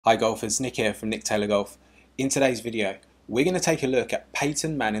Hi golfers, Nick here from Nick Taylor Golf. In today's video, we're going to take a look at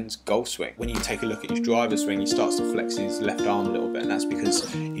Peyton Manning's golf swing. When you take a look at his driver swing, he starts to flex his left arm a little bit, and that's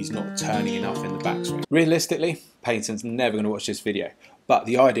because he's not turning enough in the backswing. Realistically, Peyton's never going to watch this video, but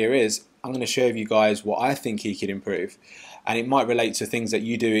the idea is I'm going to show you guys what I think he could improve, and it might relate to things that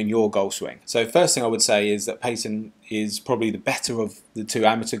you do in your golf swing. So first thing I would say is that Peyton is probably the better of the two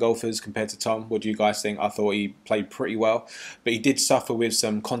amateur golfers compared to Tom. What do you guys think? I thought he played pretty well, but he did suffer with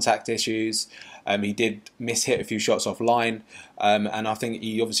some contact issues. He did miss-hit a few shots offline, and I think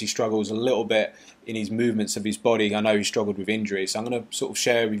he obviously struggles a little bit in his movements of his body. I know he struggled with injuries, so I'm going to sort of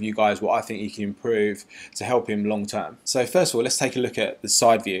share with you guys what I think he can improve to help him long term. So first of all, let's take a look at the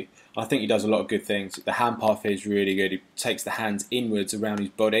side view. I think he does a lot of good things. The hand path is really good. He takes the hands inwards around his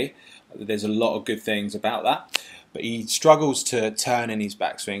body. There's a lot of good things about that. But he struggles to turn in his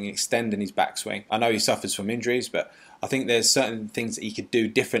backswing, extend in his backswing. I know he suffers from injuries, but I think there's certain things that he could do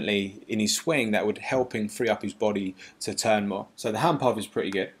differently in his swing that would help him free up his body to turn more. So the hand path is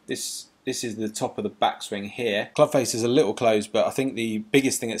pretty good. This is the top of the backswing here. Club face is a little closed, but I think the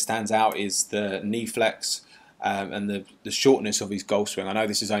biggest thing that stands out is the knee flex. And the shortness of his golf swing. I know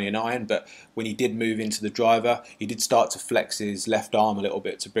this is only an iron, but when he did move into the driver, he did start to flex his left arm a little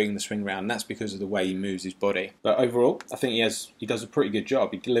bit to bring the swing round, and that's because of the way he moves his body. But overall, I think he does a pretty good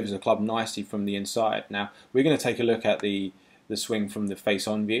job. He delivers the club nicely from the inside. Now, we're going to take a look at the swing from the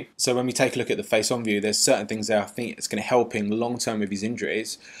face-on view. So when we take a look at the face-on view, there's certain things there I think it's going to help him long-term with his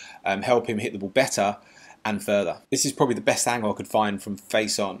injuries, help him hit the ball better and further. This is probably the best angle I could find from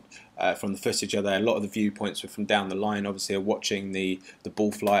face-on. From the footage are there. A lot of the viewpoints were from down the line, obviously, are watching the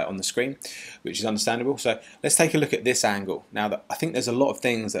ball fly on the screen, which is understandable. So let's take a look at this angle. Now, I think there's a lot of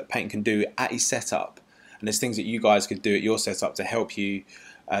things that Peyton can do at his setup, and there's things that you guys could do at your setup to help you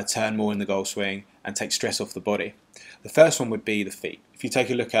turn more in the golf swing and take stress off the body. The first one would be the feet. If you take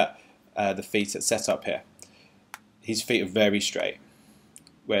a look at the feet at setup here, his feet are very straight,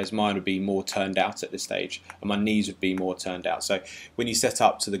 whereas mine would be more turned out at this stage, and my knees would be more turned out. So when you set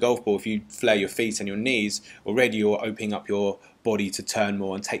up to the golf ball, if you flare your feet and your knees, already you're opening up your body to turn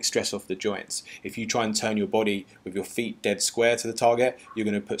more and take stress off the joints. If you try and turn your body with your feet dead square to the target, you're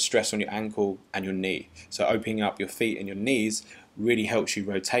going to put stress on your ankle and your knee. So opening up your feet and your knees really helps you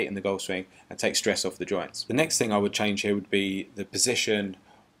rotate in the golf swing and take stress off the joints. The next thing I would change here would be the position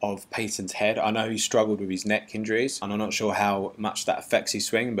of Peyton's head. I know he struggled with his neck injuries, and I'm not sure how much that affects his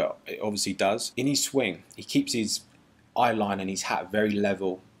swing, but it obviously does. In his swing, he keeps his eye line and his hat very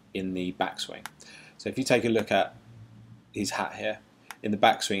level in the backswing. So if you take a look at his hat here, in the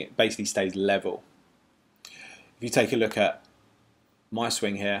backswing it basically stays level. If you take a look at my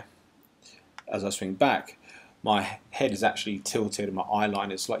swing here, as I swing back, my head is actually tilted and my eye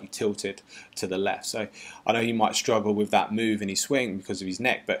line is slightly tilted to the left. So I know he might struggle with that move in his swing because of his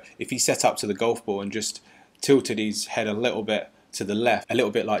neck, but if he set up to the golf ball and just tilted his head a little bit to the left, a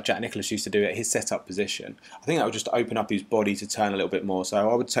little bit like Jack Nicklaus used to do at his setup position, I think that would just open up his body to turn a little bit more. So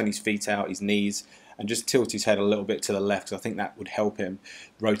I would turn his feet out, his knees, and just tilt his head a little bit to the left, because I think that would help him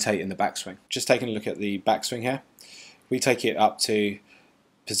rotate in the backswing. Just taking a look at the backswing here, we take it up to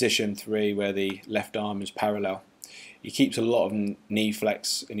position 3 where the left arm is parallel. He keeps a lot of knee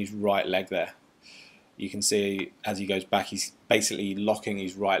flex in his right leg there. You can see as he goes back, he's basically locking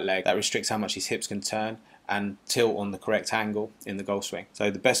his right leg. That restricts how much his hips can turn and tilt on the correct angle in the golf swing. So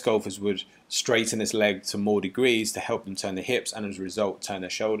the best golfers would straighten this leg to more degrees to help them turn the hips, and as a result turn their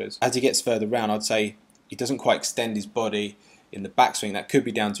shoulders. As he gets further round, I'd say he doesn't quite extend his body in the backswing. That could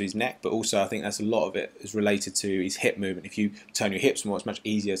be down to his neck, but also I think that's a lot of it is related to his hip movement. If you turn your hips more, it's much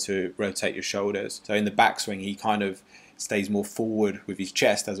easier to rotate your shoulders. So in the backswing, he kind of stays more forward with his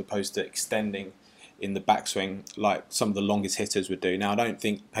chest as opposed to extending in the backswing like some of the longest hitters would do. Now, I don't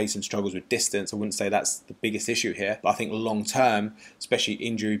think Peyton struggles with distance. I wouldn't say that's the biggest issue here, but I think long term, especially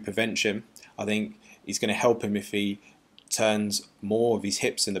injury prevention, I think it's going to help him if he turns more of his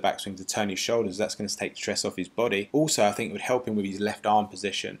hips in the backswing to turn his shoulders. That's going to take stress off his body. Also, I think it would help him with his left arm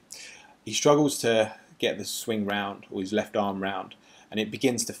position. He struggles to get the swing round, or his left arm round, and it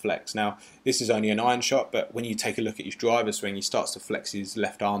begins to flex. Now, this is only an iron shot, but when you take a look at his driver swing, he starts to flex his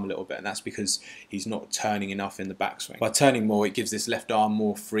left arm a little bit, and that's because he's not turning enough in the backswing. By turning more, it gives this left arm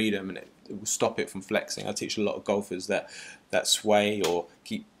more freedom, and it will stop it from flexing. I teach a lot of golfers that sway or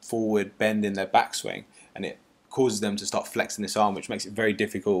keep forward bend in their backswing, and it causes them to start flexing this arm, which makes it very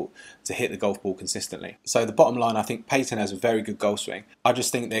difficult to hit the golf ball consistently. So the bottom line, I think Peyton has a very good golf swing. I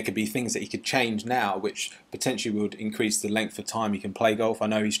just think there could be things that he could change now which potentially would increase the length of time he can play golf. I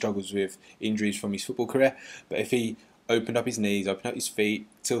know he struggles with injuries from his football career, but if he opened up his knees, opened up his feet,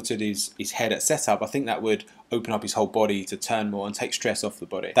 tilted his head at setup, I think that would open up his whole body to turn more and take stress off the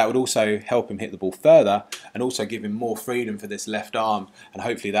body. That would also help him hit the ball further and also give him more freedom for this left arm, and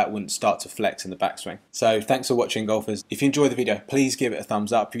hopefully that wouldn't start to flex in the backswing. So thanks for watching, golfers. If you enjoyed the video, please give it a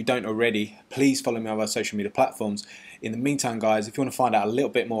thumbs up. If you don't already, please follow me on our social media platforms. In the meantime, guys, if you want to find out a little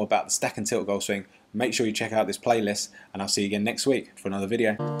bit more about the stack and tilt golf swing, make sure you check out this playlist, and I'll see you again next week for another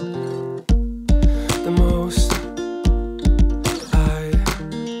video.